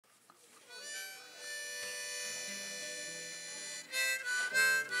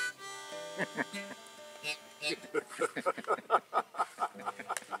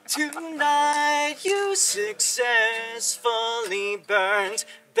Tonight you successfully burned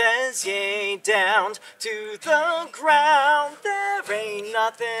Bezier down to the ground. There ain't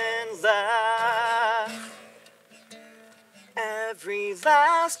nothing left. Every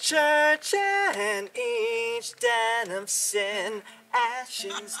last church and each den of sin,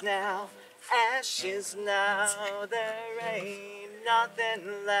 ashes now, there ain't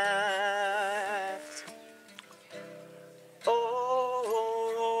nothing left. Oh,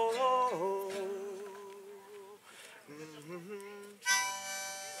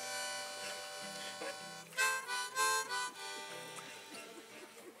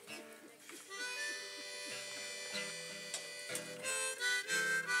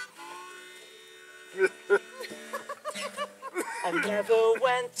 I never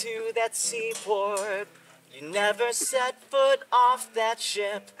went to that seaport. You never set foot off that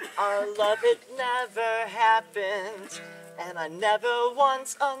ship. Our love, it never happened. And I never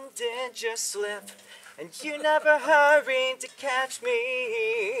once undid your slip. And you never hurried to catch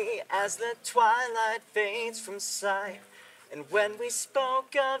me as the twilight fades from sight. And when we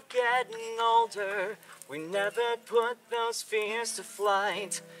spoke of getting older, we never put those fears to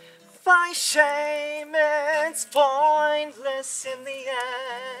flight. By shame, it's pointless in the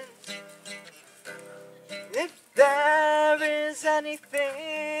end. If there is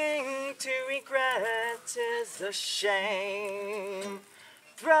anything to regret, 'tis a shame.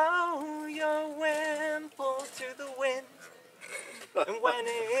 Throw your wimple to the wind, and when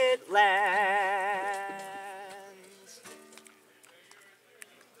it lands,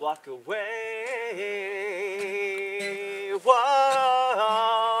 walk away. Whoa.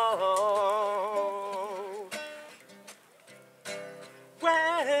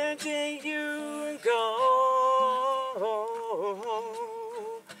 Where did you go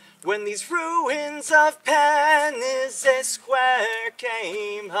when these ruins of Penizet Square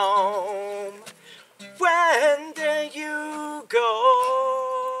came home? When did you go?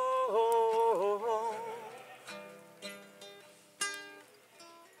 Oh.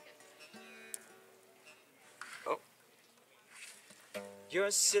 Your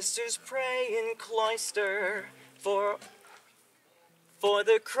sisters pray in cloister for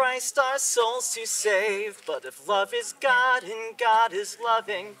the Christ our souls to save. But if love is God and God is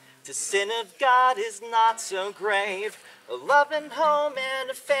loving, to sin of God is not so grave. A loving home and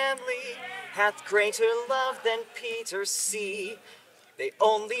a family hath greater love than Peter see. They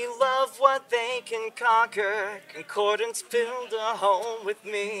only love what they can conquer. Concordance build a home with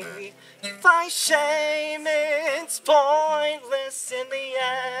me. By shame, it's pointless in the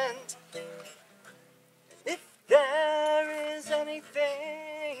end. If there is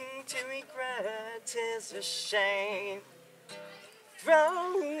anything to regret, 'tis a shame.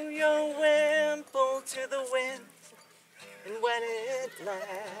 Throw your wimple to the wind, and when it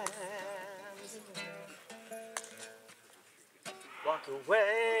lands, walk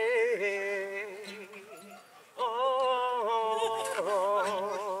away. Oh,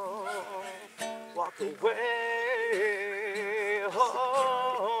 walk away. Oh.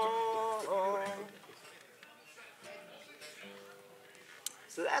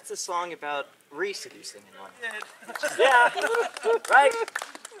 So that's a song about re-seducing anyone. Yeah, right?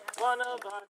 One of our